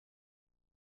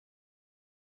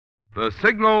The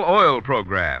Signal Oil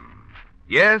Program.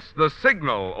 Yes, the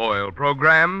Signal Oil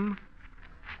Program.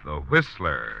 The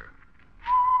Whistler.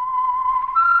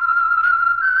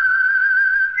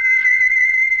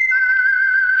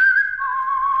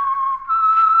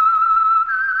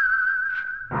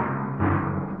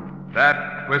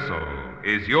 That whistle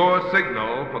is your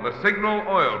signal for the Signal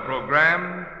Oil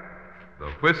Program, The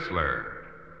Whistler.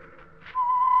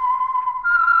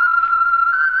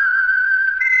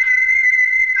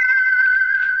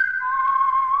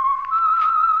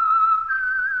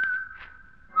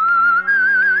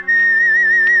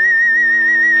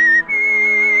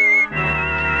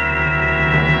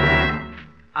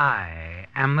 I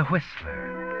am the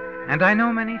Whistler, and I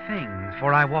know many things,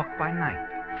 for I walk by night.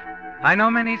 I know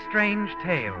many strange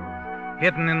tales,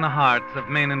 hidden in the hearts of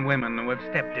men and women who have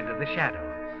stepped into the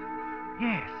shadows.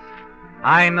 Yes,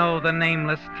 I know the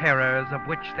nameless terrors of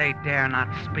which they dare not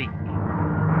speak.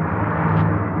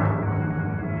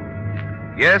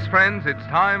 Yes, friends, it's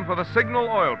time for the Signal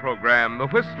Oil Program, The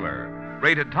Whistler,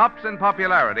 rated tops in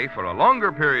popularity for a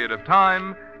longer period of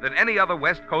time than any other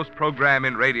West Coast program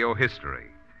in radio history.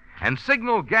 And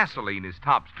Signal gasoline is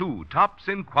tops, too, tops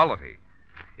in quality.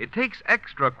 It takes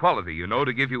extra quality, you know,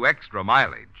 to give you extra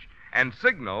mileage. And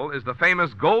Signal is the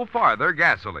famous Go Farther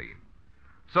gasoline.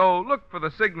 So look for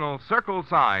the Signal circle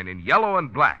sign in yellow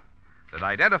and black that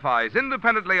identifies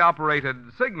independently operated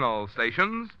Signal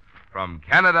stations from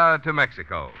Canada to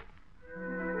Mexico.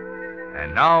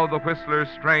 And now the Whistler's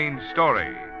strange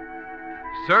story.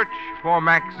 Search for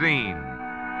Maxine.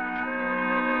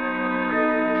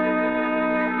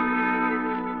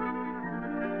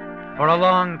 For a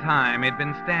long time, he'd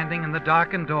been standing in the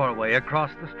darkened doorway across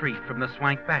the street from the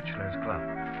Swank Bachelors Club.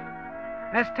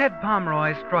 As Ted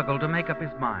Palmroy struggled to make up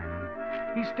his mind,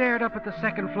 he stared up at the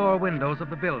second-floor windows of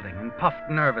the building and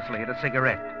puffed nervously at a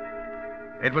cigarette.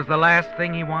 It was the last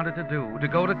thing he wanted to do, to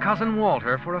go to Cousin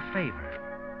Walter for a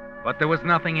favor. But there was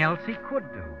nothing else he could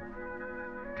do.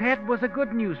 Ted was a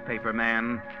good newspaper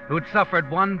man who'd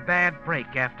suffered one bad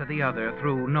break after the other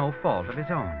through no fault of his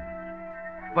own.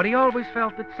 But he always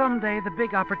felt that someday the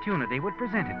big opportunity would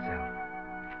present itself.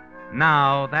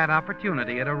 Now that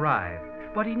opportunity had arrived,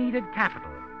 but he needed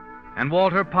capital. And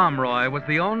Walter Palmroy was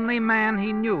the only man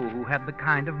he knew who had the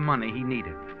kind of money he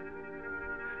needed.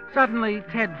 Suddenly,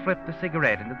 Ted flipped the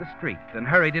cigarette into the street and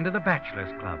hurried into the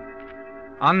Bachelors Club.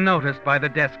 Unnoticed by the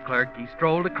desk clerk, he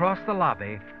strolled across the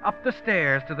lobby, up the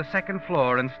stairs to the second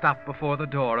floor, and stopped before the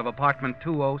door of apartment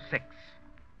 206.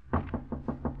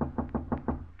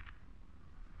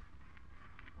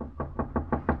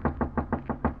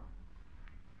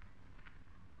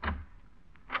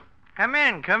 Come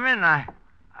in.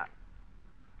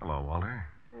 Hello, Walter.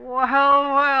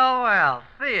 Well,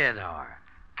 Theodore.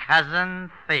 Cousin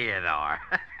Theodore.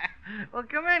 Well,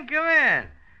 come in.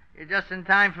 You're just in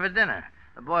time for dinner.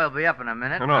 The boy will be up in a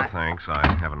minute. No, thanks.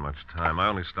 I haven't much time. I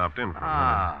only stopped in for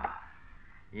a minute.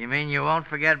 You mean you won't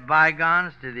forget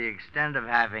bygones to the extent of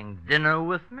having dinner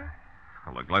with me?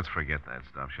 Oh, look, let's forget that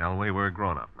stuff, shall we? We're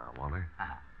grown up now, Walter.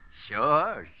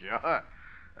 Sure.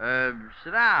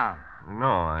 Sit down. No,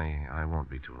 I won't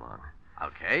be too long.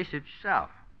 Okay, suit yourself.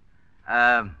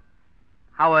 How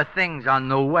are things on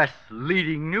the West's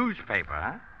leading newspaper,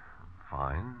 huh?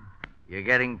 Fine. You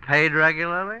getting paid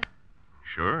regularly?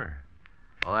 Sure.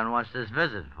 Well, then what's this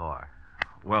visit for?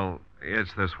 Well,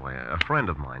 it's this way. A friend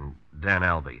of mine, Dan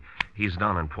Albee, he's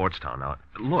down in Portstown now.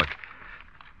 Look.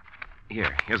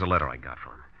 Here's a letter I got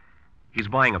from him. He's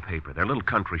buying a paper, their little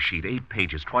country sheet, 8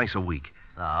 pages, twice a week.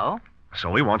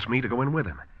 So he wants me to go in with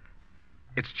him.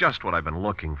 It's just what I've been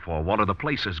looking for, Walter. The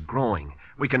place is growing.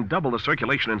 We can double the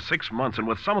circulation in 6 months, and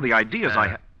with some of the ideas I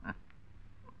have...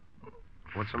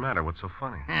 What's the matter? What's so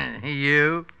funny?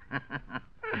 You?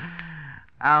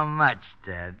 How much,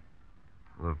 Ted?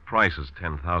 The price is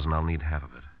 $10,000. I'll need half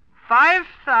of it.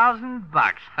 $5,000.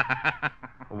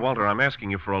 Walter, I'm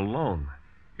asking you for a loan.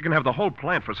 You can have the whole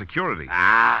plant for security.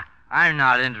 I'm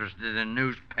not interested in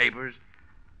newspapers.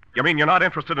 You mean you're not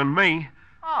interested in me?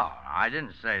 Oh, I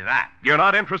didn't say that. You're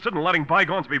not interested in letting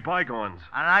bygones be bygones.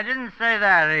 And I didn't say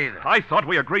that either. I thought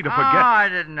we agreed to forget... Oh, I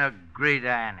didn't agree to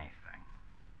anything.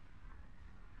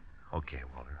 Okay,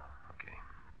 Walter. Okay.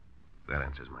 That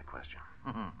answers my question.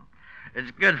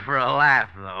 It's good for a laugh,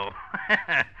 though.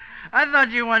 I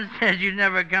thought you once said you'd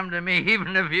never come to me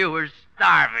even if you were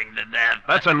starving to death.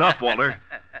 That's enough, Walter.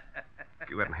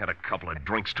 You hadn't had a couple of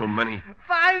drinks too many.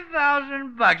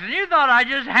 $5,000, and you thought I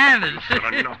just handed it.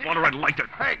 That's enough, Walter. I'd like to...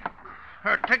 Hey,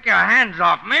 take your hands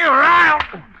off me, or I'll...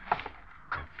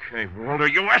 Okay, Walter,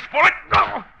 you asked for it.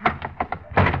 No.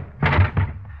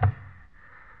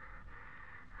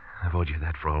 I've owed you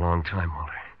that for a long time,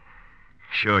 Walter.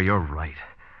 Sure, you're right.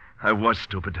 I was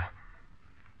stupid.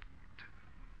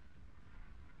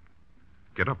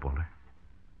 Get up, Walter.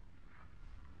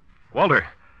 Walter!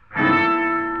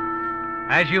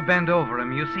 As you bend over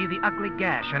him, you see the ugly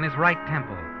gash on his right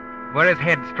temple, where his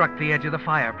head struck the edge of the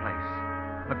fireplace.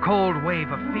 A cold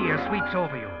wave of fear sweeps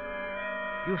over you.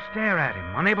 You stare at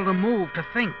him, unable to move, to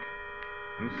think.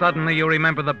 And suddenly you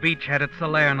remember the beachhead at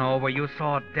Salerno where you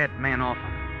saw dead men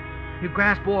often. You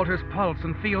grasp Walter's pulse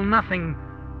and feel nothing.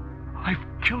 I've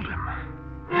killed him.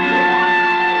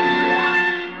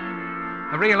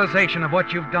 The realization of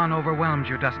what you've done overwhelms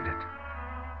you, doesn't it?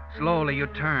 Slowly you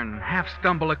turn, half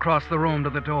stumble across the room to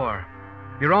the door.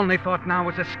 Your only thought now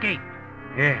is escape.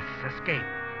 Yes, escape.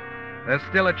 There's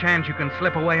still a chance you can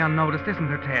slip away unnoticed, isn't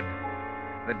there, Ted?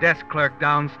 The desk clerk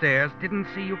downstairs didn't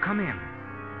see you come in.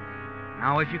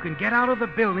 Now, if you can get out of the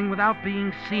building without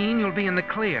being seen, you'll be in the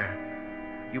clear.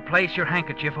 You place your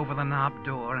handkerchief over the knob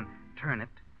door and turn it.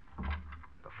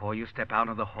 Before you step out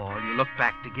of the hall, you look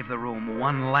back to give the room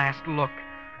one last look,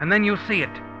 and then you see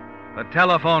it. The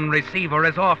telephone receiver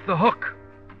is off the hook.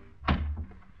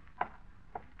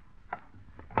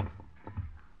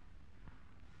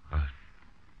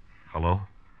 Hello?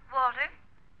 Walter?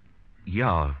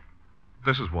 Yeah,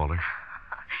 this is Walter.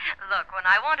 Look, when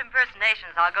I want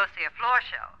impersonations, I'll go see a floor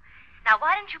show. Now,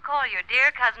 why don't you call your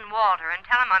dear cousin Walter and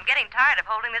tell him I'm getting tired of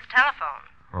holding this telephone?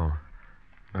 Oh.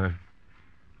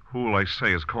 Who'll I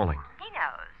say is calling? He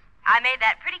knows. I made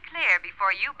that pretty clear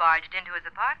before you barged into his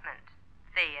apartment.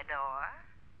 Theodore?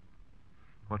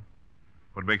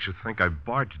 What makes you think I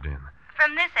barged in?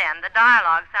 From this end, the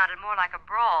dialogue sounded more like a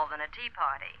brawl than a tea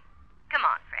party. Come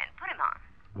on, friend, put him on.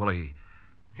 Well,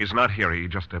 he's not here. He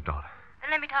just stepped out. Then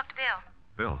let me talk to Bill.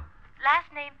 Bill? Last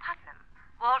name Putnam,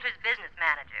 Walter's business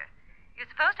manager.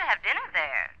 You're supposed to have dinner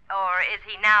there. Or is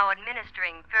he now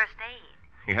administering first aid?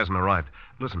 He hasn't arrived.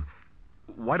 Listen,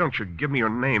 why don't you give me your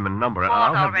name and number? Walt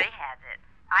I'll have... already has it.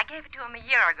 I gave it to him a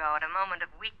year ago at a moment of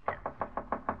weakness.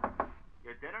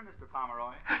 Your dinner, Mr.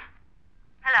 Palmroy.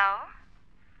 Hello?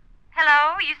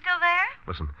 Hello? You still there?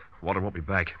 Listen, Walter won't be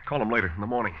back. Call him later in the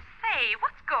morning. Say,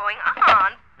 what's going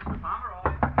on? Mr.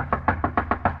 Palmroy?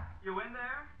 You in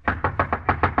there?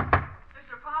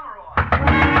 Mr. Palmroy!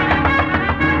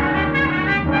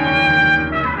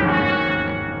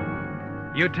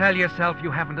 You tell yourself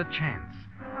you haven't a chance.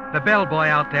 The bellboy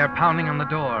out there pounding on the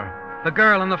door. The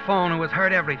girl on the phone who has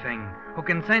heard everything, who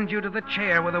can send you to the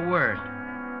chair with a word.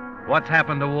 What's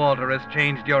happened to Walter has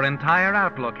changed your entire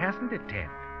outlook, hasn't it, Ted?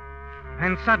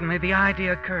 And suddenly the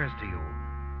idea occurs to you.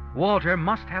 Walter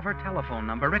must have her telephone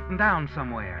number written down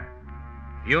somewhere.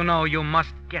 You know you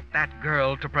must get that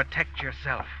girl to protect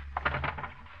yourself.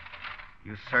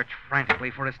 You search frantically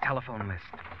for his telephone list.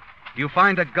 You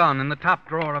find a gun in the top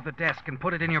drawer of the desk and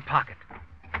put it in your pocket.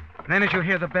 Then as you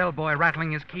hear the bellboy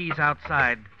rattling his keys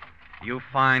outside, you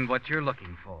find what you're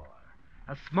looking for.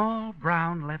 A small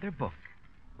brown leather book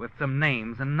with some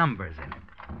names and numbers in it.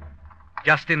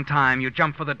 Just in time, you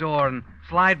jump for the door and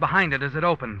slide behind it as it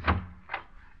opens.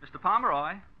 Mr.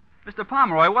 Palmroy? Mr.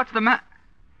 Palmroy, what's the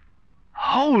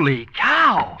Holy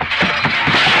cow!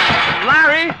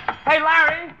 Larry! Hey,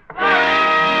 Larry!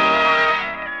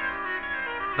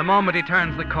 The moment he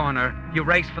turns the corner, you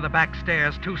race for the back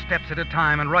stairs 2 steps at a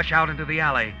time and rush out into the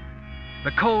alley.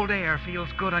 The cold air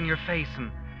feels good on your face,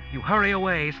 and you hurry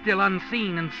away, still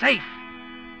unseen and safe.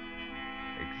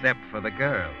 Except for the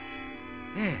girl.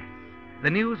 Yes, the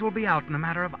news will be out in a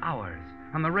matter of hours,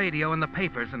 on the radio and the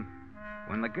papers, and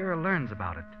when the girl learns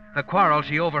about it, the quarrel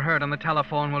she overheard on the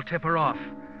telephone will tip her off,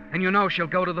 and you know she'll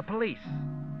go to the police.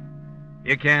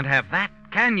 You can't have that,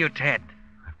 can you, Ted?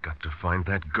 I've got to find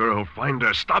that girl. Find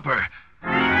her. Stop her.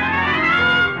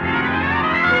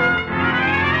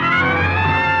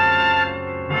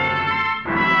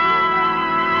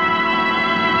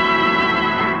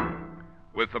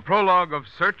 With the prologue of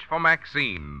Search for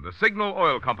Maxine, the Signal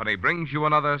Oil Company brings you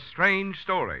another strange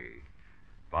story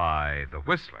by The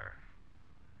Whistler.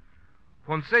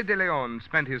 Ponce de Leon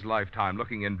spent his lifetime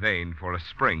looking in vain for a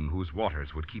spring whose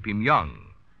waters would keep him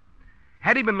young.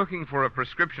 Had he been looking for a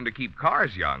prescription to keep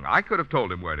cars young, I could have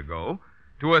told him where to go.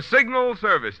 To a Signal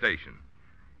service station.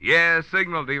 Yes,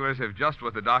 Signal dealers have just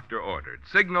what the doctor ordered.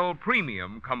 Signal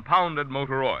Premium Compounded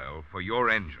Motor Oil for your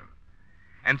engine.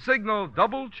 And Signal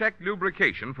double-check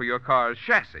lubrication for your car's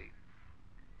chassis.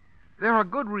 There are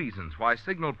good reasons why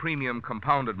Signal Premium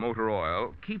Compounded Motor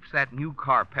Oil keeps that new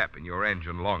car pep in your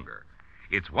engine longer.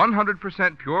 Its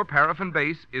 100% pure paraffin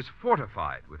base is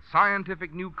fortified with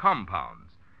scientific new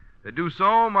compounds that do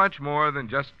so much more than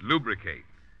just lubricate.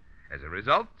 As a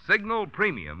result, Signal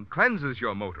Premium cleanses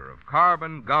your motor of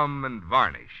carbon, gum, and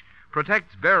varnish,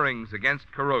 protects bearings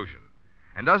against corrosion,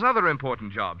 and does other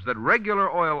important jobs that regular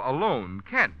oil alone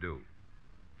can't do.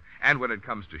 And when it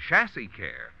comes to chassis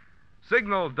care,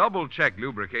 Signal double-check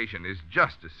lubrication is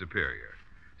just as superior.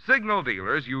 Signal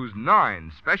dealers use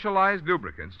 9 specialized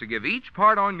lubricants to give each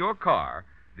part on your car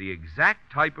the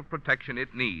exact type of protection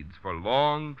it needs for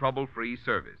long, trouble-free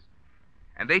service.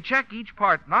 And they check each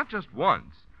part not just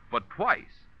once, but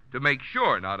twice, to make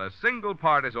sure not a single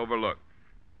part is overlooked.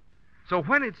 So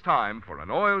when it's time for an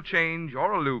oil change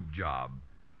or a lube job,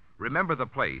 remember the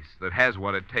place that has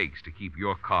what it takes to keep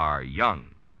your car young.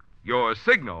 Your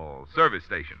Signal service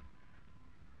station.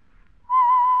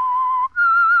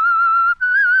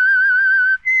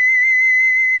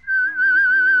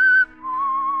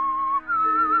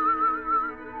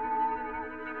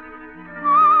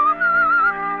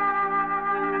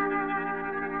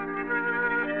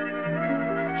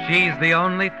 She's the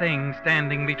only thing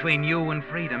standing between you and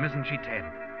freedom, isn't she, Ted?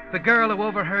 The girl who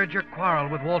overheard your quarrel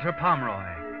with Walter Palmroy.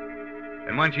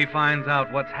 And when she finds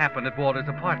out what's happened at Walter's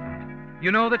apartment, you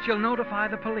know that she'll notify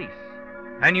the police.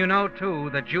 And you know, too,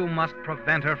 that you must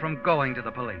prevent her from going to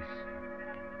the police.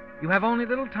 You have only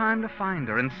little time to find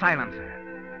her and silence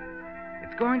her.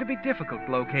 It's going to be difficult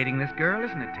locating this girl,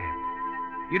 isn't it, Ted?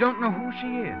 You don't know who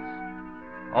she is.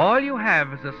 All you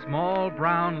have is a small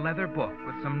brown leather book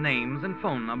with some names and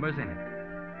phone numbers in it.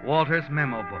 Walter's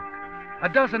memo book. A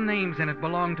dozen names in it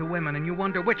belong to women, and you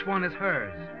wonder which one is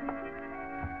hers.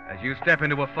 As you step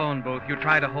into a phone booth, you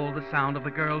try to hold the sound of the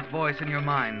girl's voice in your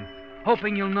mind,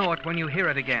 hoping you'll know it when you hear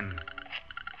it again.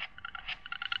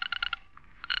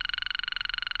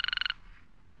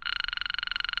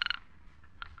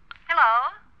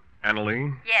 Hello?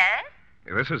 Annalee? Yes?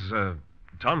 This is,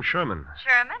 Tom Sherman.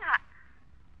 Sherman?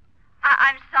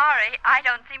 I'm sorry. I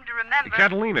don't seem to remember.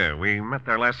 Catalina. We met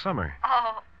there last summer.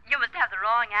 Oh, you must have the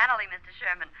wrong Annalee, Mr.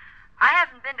 Sherman. I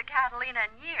haven't been to Catalina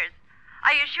in years.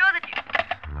 Are you sure that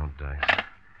you... No dice.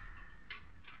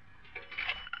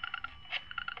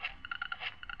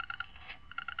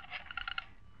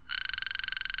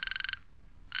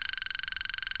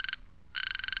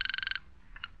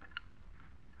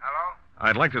 Hello?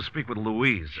 I'd like to speak with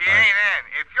Louise. She ain't in.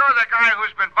 If you're the guy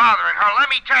who's been bothering her, let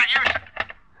me tell you...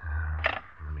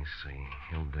 Let me see.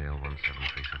 Hilldale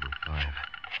 17375.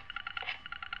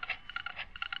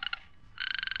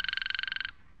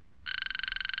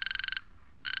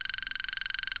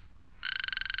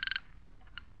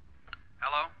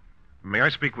 Hello? May I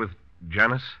speak with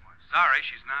Janice? Sorry,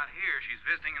 she's not here. She's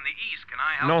visiting in the East. Can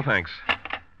I help No, you? thanks.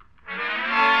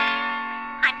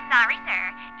 I'm sorry, sir.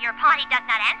 Your party does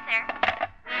not answer.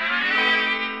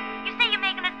 You say you're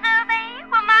making a survey?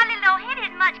 Well, my little old head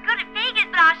isn't much good at figures,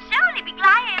 but I'll surely be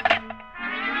glad to...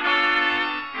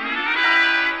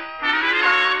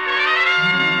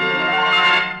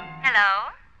 Hello?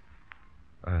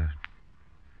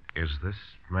 Is this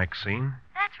Maxine?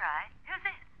 That's right. Who's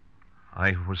this?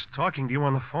 I was talking to you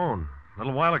on the phone a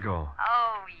little while ago.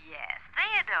 Oh, yes.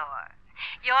 Theodore.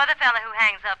 You're the fella who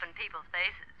hangs up in people's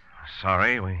faces.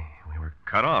 Sorry, we were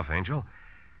cut off, Angel.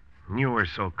 You were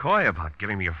so coy about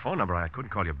giving me your phone number, I couldn't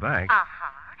call you back.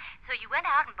 Uh-huh. So you went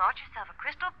out and bought yourself a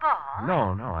crystal ball?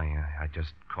 No, I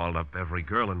just called up every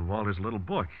girl in Walter's little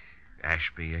book.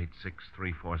 Ashby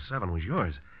 86347 was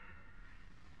yours.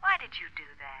 Why did you do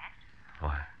that?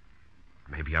 Why,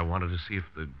 maybe I wanted to see if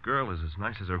the girl is as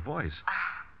nice as her voice.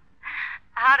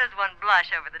 How does one blush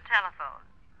over the telephone?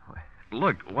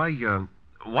 Look,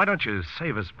 why don't you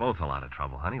save us both a lot of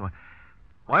trouble, honey?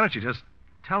 Why don't you just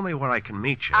tell me where I can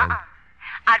meet you? Uh-uh.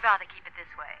 I'd rather keep it this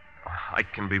way. I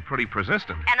can be pretty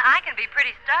persistent. And I can be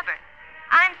pretty stubborn.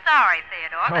 I'm sorry,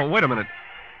 Theodore. Oh, wait a minute.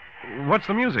 What's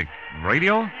the music?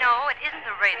 Radio? No, it isn't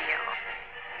the radio.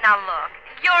 Now, look,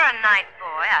 you're a nice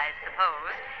boy, I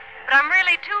suppose, but I'm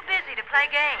really too busy to play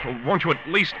games. Well, won't you at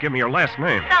least give me your last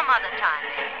name? Some other time,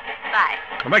 maybe.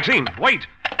 Bye. Maxine, wait!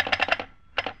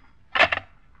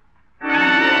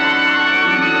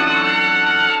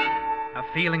 A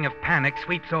feeling of panic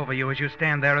sweeps over you as you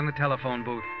stand there in the telephone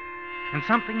booth. And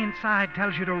something inside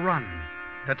tells you to run,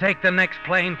 to take the next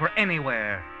plane for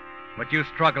anywhere. But you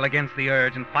struggle against the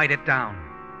urge and fight it down.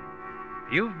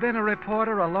 You've been a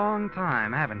reporter a long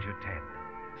time, haven't you, Ted?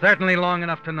 Certainly long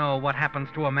enough to know what happens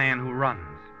to a man who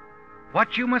runs.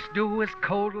 What you must do is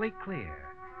coldly clear.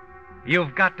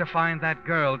 You've got to find that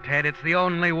girl, Ted. It's the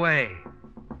only way.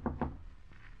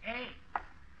 Hey,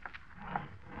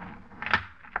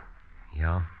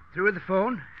 Yeah? through with the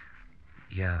phone?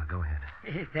 Yeah, go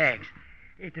ahead. Thanks.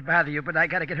 Hate to bother you, but I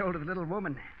got to get hold of the little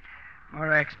woman. The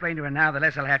more I explain to her now, the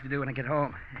less I'll have to do when I get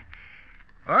home.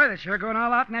 Boy, they're sure going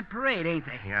all out in that parade, ain't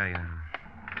they? Yeah.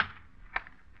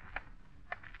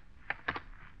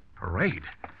 Parade?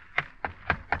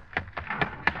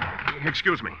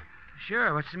 Excuse me.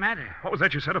 Sure, what's the matter? What was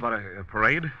that you said about a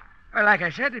parade? Well, like I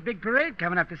said, a big parade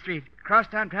coming up the street.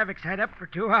 Crosstown traffic's tied up for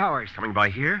 2 hours. Coming by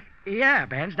here? Yeah,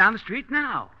 band's down the street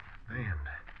now. Man,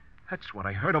 that's what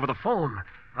I heard over the phone.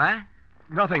 What?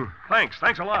 Nothing. Thanks.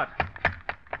 Thanks a lot.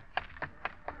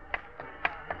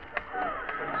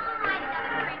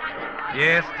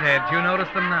 Yes, Ted, you notice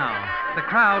them now. The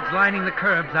crowd's lining the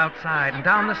curbs outside, and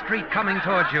down the street coming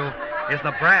towards you is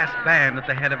the brass band at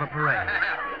the head of a parade.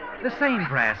 The same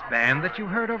brass band that you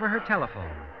heard over her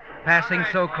telephone, passing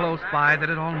so close by that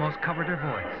it almost covered her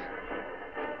voice.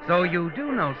 So you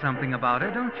do know something about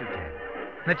her, don't you, Ted?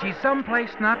 That she's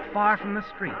someplace not far from the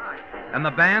street, and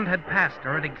the band had passed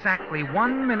her at exactly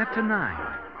 1 minute to 9.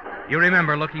 You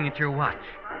remember looking at your watch.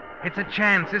 It's a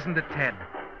chance, isn't it, Ted?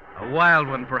 A wild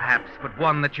one, perhaps, but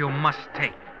one that you must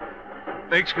take.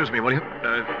 Excuse me, will you?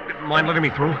 Mind letting me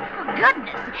through? Oh,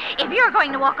 goodness. If you're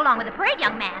going to walk along with the parade,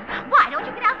 young man, why don't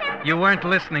you get out there? You weren't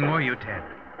listening, were you, Ted?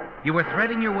 You were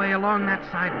threading your way along that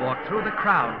sidewalk through the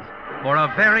crowds for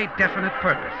a very definite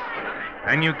purpose.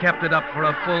 And you kept it up for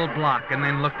a full block and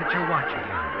then looked at your watch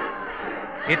again.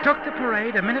 It took the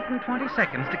parade 1 minute and 20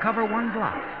 seconds to cover 1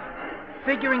 block.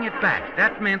 Figuring it back,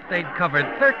 that meant they'd covered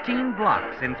 13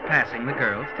 blocks since passing the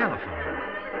girl's telephone.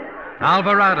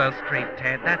 Alvarado Street,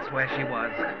 Ted, that's where she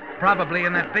was. Probably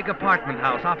in that big apartment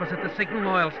house opposite the Signal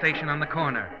Oil station on the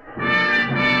corner.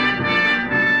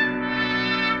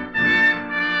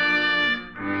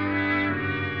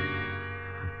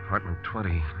 Apartment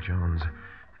 20, Jones.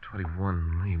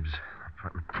 21, Leaves.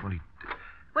 Apartment 20.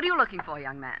 What are you looking for,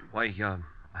 young man? Why,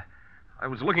 I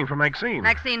was looking for Maxine.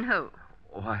 Maxine who?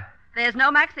 Why? There's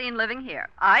no Maxine living here.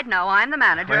 I'd know. I'm the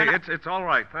manager. Hey, it's all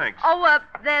right, thanks. Oh,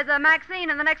 there's a Maxine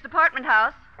in the next apartment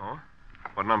house. Oh?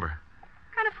 What number?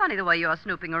 Kind of funny the way you're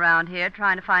snooping around here,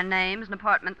 trying to find names and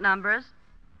apartment numbers.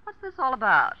 What's this all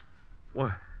about?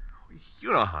 Well,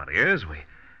 you know how it is. We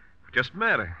just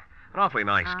met. An awfully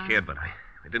nice kid, but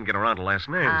we didn't get around to last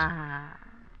names.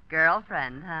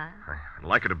 Girlfriend, huh? I'd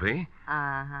like her to be.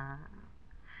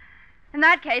 In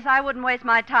that case, I wouldn't waste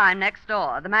my time next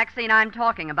door. The Maxine I'm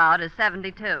talking about is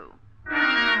 72.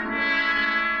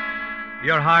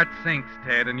 Your heart sinks,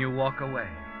 Ted, and you walk away.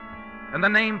 And the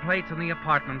nameplates in the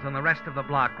apartments on the rest of the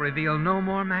block reveal no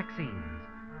more Maxines.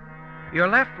 You're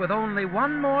left with only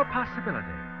one more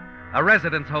possibility. A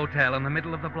residence hotel in the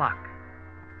middle of the block.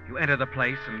 You enter the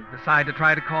place and decide to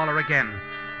try to call her again.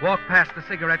 Walk past the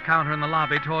cigarette counter in the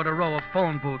lobby toward a row of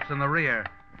phone booths in the rear.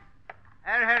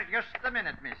 Here, just a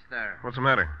minute, mister. What's the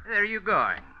matter? Where are you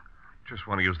going? Just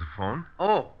want to use the phone.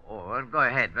 Well, go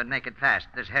ahead, but make it fast.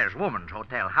 This here's woman's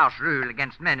hotel. House rule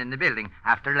against men in the building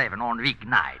after 11 on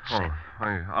weeknights. Oh,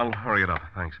 I'll hurry it up.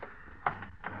 Thanks.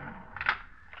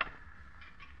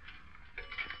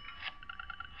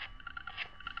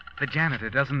 The janitor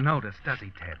doesn't notice, does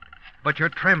he, Ted? But you're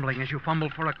trembling as you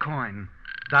fumble for a coin.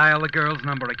 Dial the girl's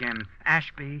number again.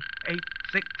 Ashby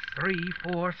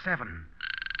 86347.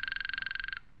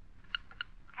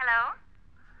 Hello?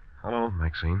 Hello,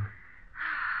 Maxine.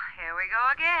 Here we go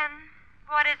again.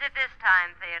 What is it this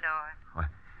time, Theodore?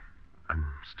 I'm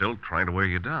still trying to wear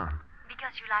you down.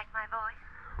 Because you like my voice?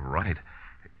 Right.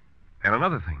 And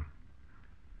another thing.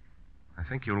 I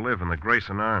think you live in the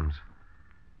Grayson Arms.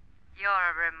 You're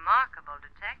a remarkable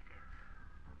detective.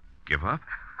 Give up?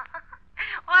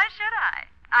 Why should I?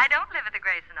 I don't live at the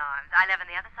Grayson Arms. I live on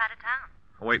the other side of town.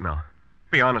 Oh, wait now.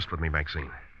 Be honest with me,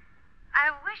 Maxine. I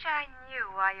wish I knew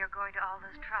why you're going to all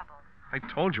this trouble. I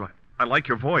told you, I like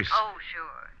your voice. Oh,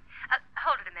 sure.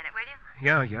 Hold it a minute, will you?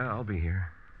 Yeah, I'll be here.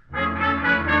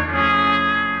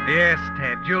 Yes,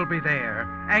 Ted, you'll be there,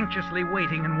 anxiously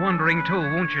waiting and wondering, too,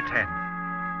 won't you, Ted?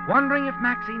 Wondering if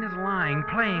Maxine is lying,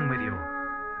 playing with you,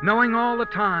 knowing all the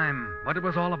time what it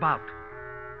was all about.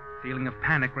 Feeling of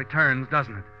panic returns,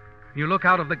 doesn't it? You look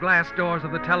out of the glass doors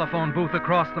of the telephone booth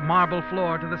across the marble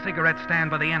floor to the cigarette stand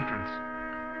by the entrance.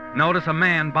 Notice a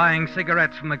man buying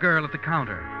cigarettes from the girl at the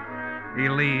counter. He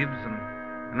leaves, and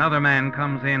another man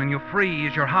comes in, and you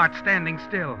freeze, your heart standing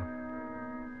still.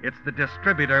 It's the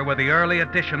distributor with the early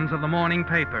editions of the morning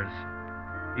papers.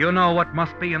 You know what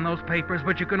must be in those papers,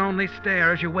 but you can only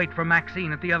stare as you wait for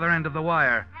Maxine at the other end of the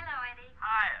wire. Hello, Eddie.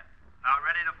 Hiya. About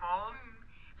ready to fold?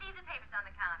 Leave the papers on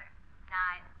the counter.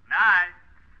 Night. Night.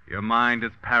 Your mind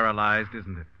is paralyzed,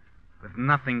 isn't it? With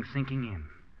nothing sinking in.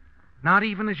 Not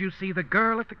even as you see the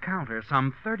girl at the counter,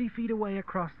 some 30 feet away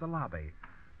across the lobby,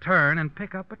 turn and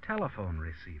pick up a telephone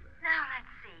receiver. Now, let's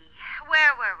see.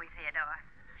 Where were we, Theodore?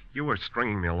 You were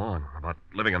stringing me along about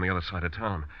living on the other side of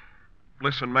town.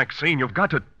 Listen, Maxine, you've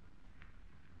got to...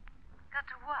 Got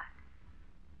to what?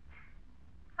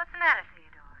 What's the matter,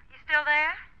 Theodore? You still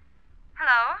there?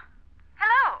 Hello?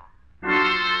 Hello?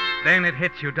 Then it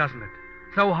hits you, doesn't it?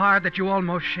 So hard that you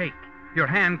almost shake. Your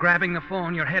hand grabbing the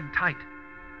phone, your head tight.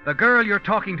 The girl you're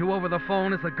talking to over the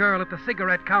phone is the girl at the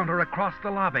cigarette counter across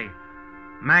the lobby.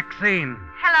 Maxine.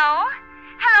 Hello?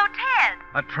 Hello, Ted.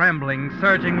 A trembling,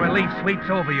 surging relief sweeps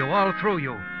over you, all through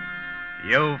you.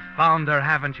 You've found her,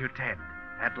 haven't you, Ted?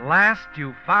 At last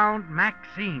you found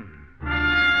Maxine.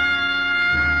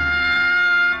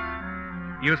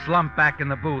 You slump back in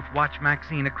the booth, watch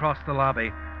Maxine across the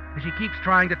lobby as she keeps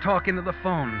trying to talk into the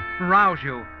phone, rouse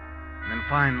you, and then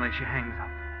finally she hangs up.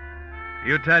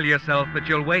 You tell yourself that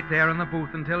you'll wait there in the booth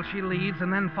until she leaves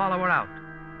and then follow her out.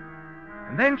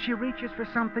 And then she reaches for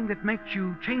something that makes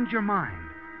you change your mind.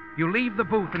 You leave the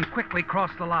booth and quickly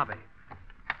cross the lobby.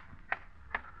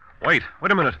 Wait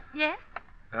a minute. Yes?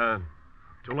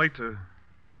 Too late to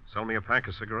sell me a pack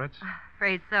of cigarettes?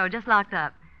 Afraid so. Just locked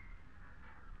up.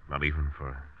 Not even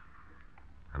for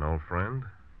an old friend?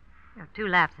 You're 2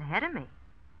 laps ahead of me.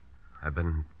 I've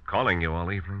been calling you all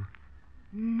evening.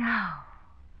 No.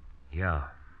 Yeah.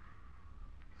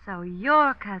 So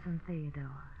you're Cousin Theodore.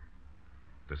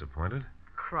 Disappointed?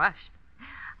 Crushed.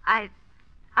 I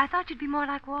thought you'd be more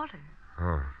like Walter.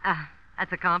 Oh.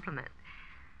 That's a compliment.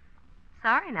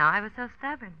 Sorry now, I was so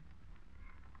stubborn.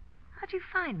 How'd you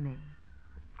find me?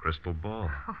 Crystal ball.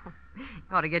 You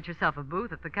ought to get yourself a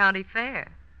booth at the county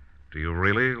fair. Do you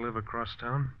really live across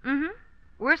town? Mm-hmm.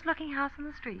 Worst looking house on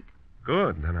the street.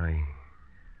 Good. Then I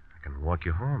can walk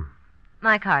you home.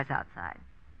 My car's outside.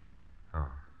 Oh.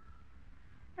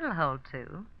 It'll hold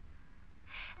 2.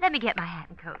 Let me get my hat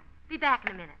and coat. Be back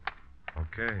in a minute.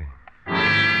 Okay.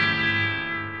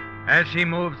 As she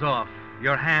moves off,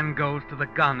 your hand goes to the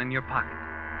gun in your pocket.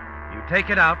 You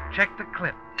take it out, check the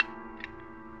clip.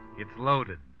 It's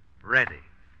loaded, ready.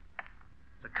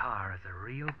 The car is a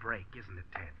real break, isn't it,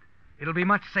 Ted? It'll be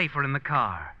much safer in the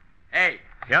car. Hey.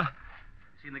 Yeah?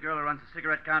 Seen the girl who runs the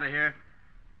cigarette counter here?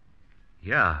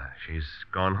 Yeah, she's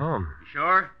gone home. You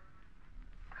sure?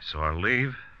 I saw her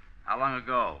leave. How long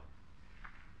ago?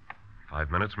 5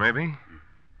 minutes, maybe?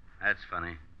 That's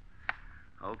funny.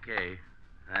 Okay.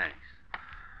 Thanks.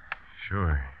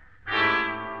 Sure.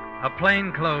 A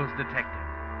plainclothes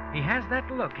detective. He has that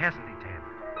look, hasn't he, Ted?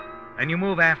 And you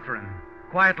move after him,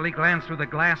 quietly glance through the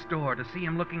glass door to see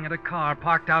him looking at a car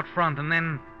parked out front, and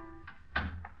then...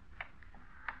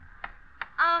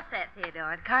 All set,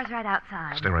 Theodore. The car's right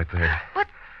outside. Stay right there. What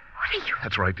are you...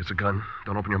 That's right, it's a gun.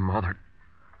 Don't open your mouth. What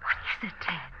is it,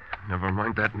 Ted? Never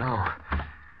mind that now.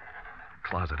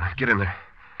 Closet. Get in there.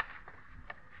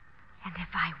 And if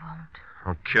I won't?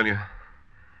 I'll kill you.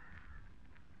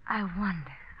 I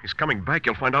wonder. He's coming back.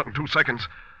 You'll find out in 2 seconds.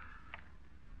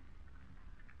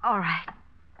 All right.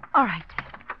 All right, Ted.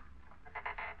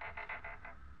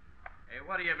 Hey,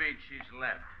 what do you mean she's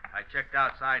left? I checked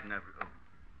outside and...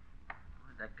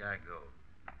 Where'd that guy go?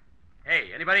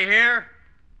 Hey, anybody here?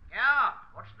 Yeah,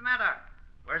 what's the matter?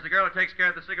 Where's the girl who takes care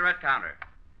of the cigarette counter?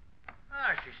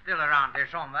 Oh, she's still around here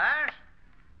somewhere.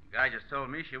 The guy just told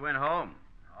me she went home.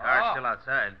 The car's still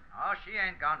outside. Oh, she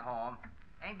ain't gone home.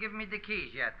 Ain't given me the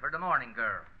keys yet for the morning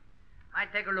girl.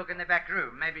 Might take a look in the back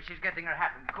room. Maybe she's getting her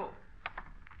hat and coat.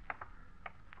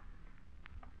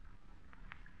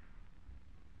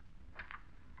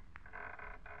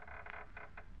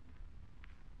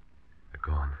 They're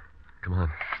gone. Come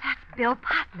on. That's Bill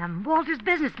Putnam, Walter's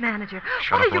business manager.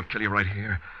 Shut up, or I'll kill you right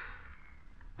here.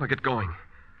 Now get going.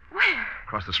 Where?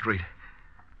 Across the street.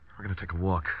 We're going to take a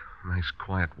walk. A nice,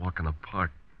 quiet walk in the park.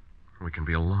 We can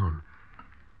be alone.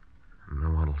 And no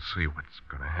one will see what's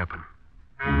going to happen.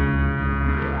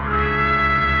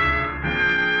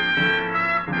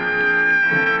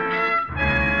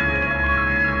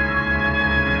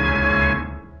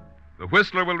 The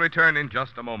Whistler will return in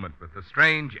just a moment with the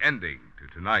strange ending to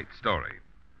tonight's story.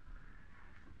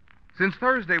 Since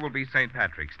Thursday will be St.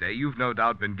 Patrick's Day, you've no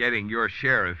doubt been getting your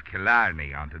share of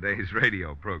Killarney on today's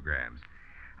radio programs.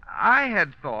 I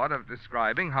had thought of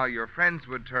describing how your friends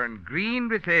would turn green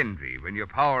with envy when you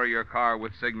power your car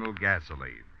with Signal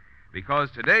gasoline,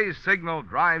 because today's Signal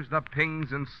drives the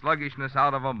pings and sluggishness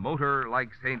out of a motor like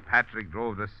St. Patrick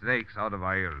drove the snakes out of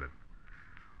Ireland.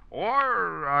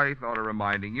 Or I thought of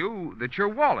reminding you that your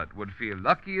wallet would feel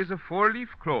lucky as a 4-leaf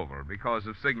clover because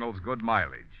of Signal's good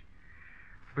mileage.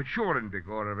 But sure,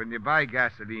 Indicora, when you buy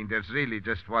gasoline, there's really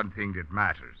just one thing that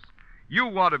matters. You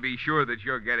want to be sure that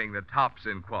you're getting the tops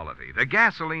in quality, the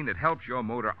gasoline that helps your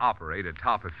motor operate at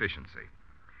top efficiency.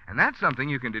 And that's something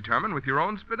you can determine with your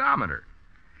own speedometer.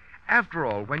 After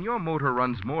all, when your motor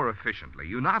runs more efficiently,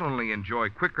 you not only enjoy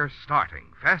quicker starting,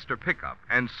 faster pickup,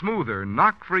 and smoother,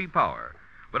 knock-free power,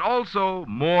 but also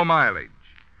more mileage.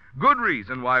 Good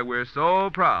reason why we're so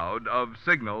proud of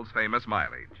Signal's famous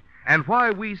mileage. and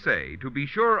why we say to be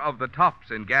sure of the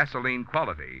tops in gasoline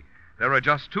quality, there are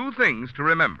just two things to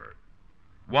remember.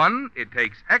 One, it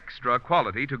takes extra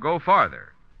quality to go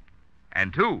farther.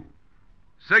 And two,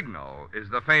 Signal is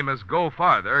the famous Go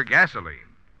Farther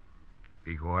gasoline.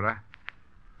 Big order?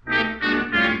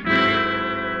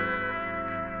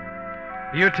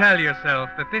 You tell yourself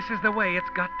that this is the way it's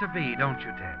got to be, don't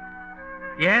you, Ted?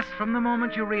 Yes, from the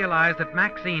moment you realized that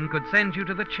Maxine could send you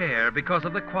to the chair because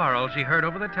of the quarrel she heard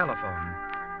over the telephone,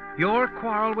 your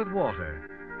quarrel with Walter,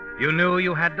 you knew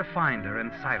you had to find her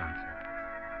and silence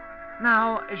her.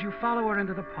 Now, as you follow her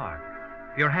into the park,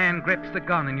 your hand grips the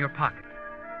gun in your pocket.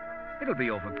 It'll be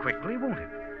over quickly, won't it?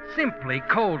 Simply,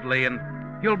 coldly, and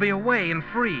you'll be away and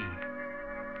free.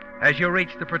 As you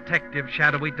reach the protective,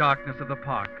 shadowy darkness of the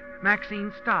park,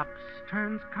 Maxine stops,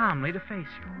 turns calmly to face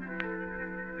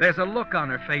you. There's a look on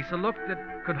her face, a look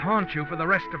that could haunt you for the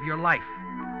rest of your life.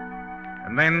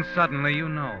 And then suddenly you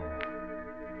know.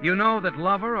 You know that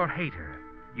love her or hate her,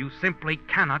 you simply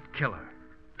cannot kill her.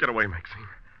 Get away, Maxine.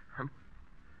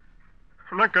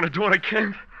 I'm not going to do it. I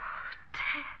can't.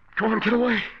 Ted. Go on, get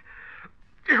away.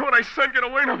 You hear what I said? Get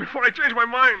away now before I change my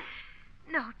mind.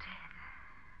 No,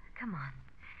 Ted. Come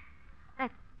on.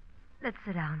 Let's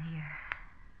sit down here.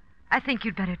 I think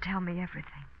you'd better tell me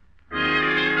everything.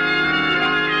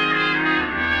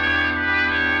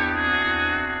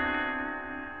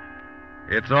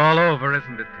 It's all over,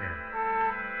 isn't it,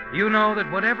 Ted? You know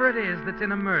that whatever it is that's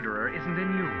in a murderer isn't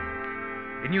in you.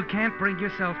 And you can't bring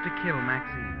yourself to kill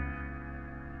Maxine.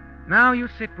 Now you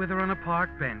sit with her on a park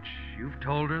bench. You've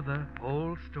told her the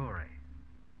whole story.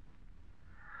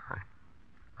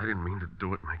 I didn't mean to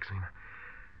do it, Maxine.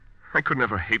 I could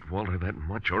never hate Walter that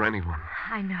much or anyone.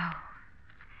 I know.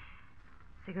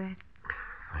 Cigarette?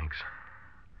 Thanks.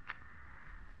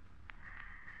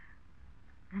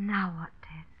 And now what,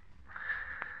 Ted?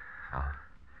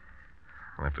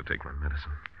 I'll have to take my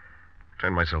medicine.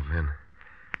 Turn myself in.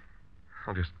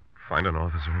 I'll just find an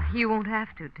officer. You won't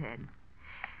have to, Ted.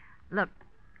 Look,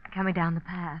 coming down the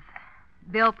path.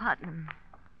 Bill Putnam.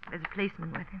 There's a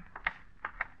policeman with him.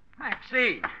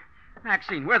 Maxine!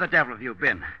 Maxine, where the devil have you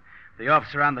been? The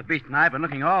officer on the beat and I have been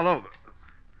looking all over.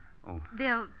 Oh.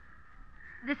 Bill,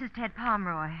 this is Ted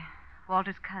Palmroy,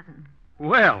 Walter's cousin.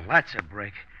 Well, that's a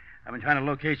break. I've been trying to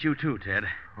locate you, too, Ted.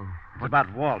 It's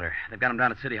about Walter. They've got him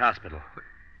down at City Hospital.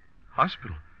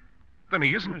 Hospital? Then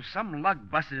he isn't. Some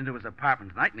lug busted into his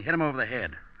apartment tonight and hit him over the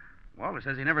head. Walter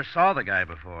says he never saw the guy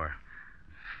before.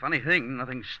 Funny thing,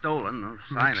 nothing stolen, no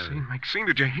sign of it. Maxine,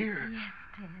 did you hear? Yes,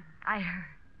 Ted, I heard.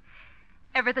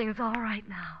 Everything's all right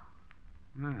now.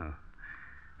 Oh.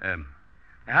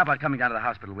 How about coming down to the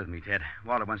hospital with me, Ted?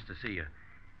 Walter wants to see you.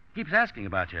 Keeps asking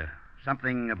about you.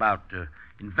 Something about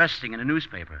investing in a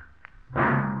newspaper.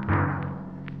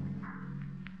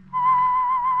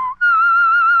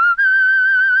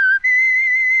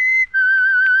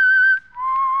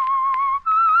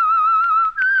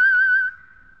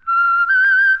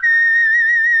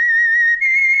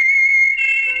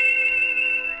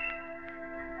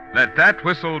 Let that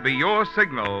whistle be your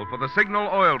signal for the Signal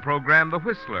Oil program, The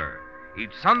Whistler,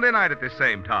 each Sunday night at this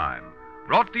same time.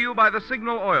 Brought to you by the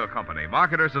Signal Oil Company,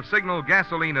 marketers of Signal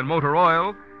gasoline and motor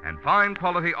oil and fine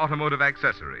quality automotive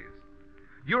accessories.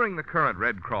 During the current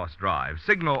Red Cross drive,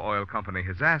 Signal Oil Company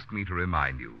has asked me to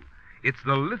remind you it's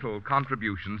the little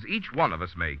contributions each one of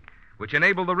us make which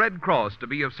enable the Red Cross to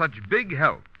be of such big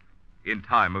help in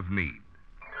time of need.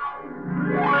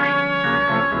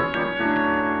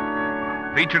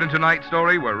 Featured in tonight's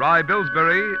story were Rye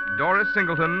Billsbury, Doris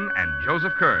Singleton, and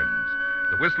Joseph Kearns.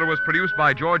 The Whistler was produced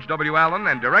by George W. Allen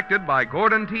and directed by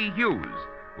Gordon T. Hughes,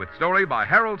 with story by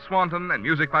Harold Swanton and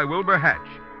music by Wilbur Hatch,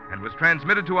 and was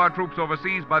transmitted to our troops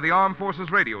overseas by the Armed Forces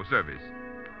Radio Service.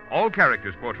 All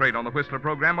characters portrayed on the Whistler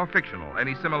program are fictional.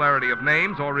 Any similarity of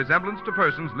names or resemblance to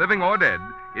persons living or dead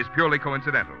is purely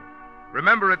coincidental.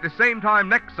 Remember, at the same time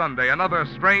next Sunday, another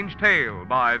strange tale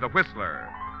by The Whistler.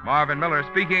 Marvin Miller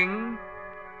speaking.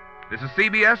 This is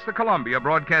CBS, the Columbia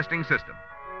Broadcasting System.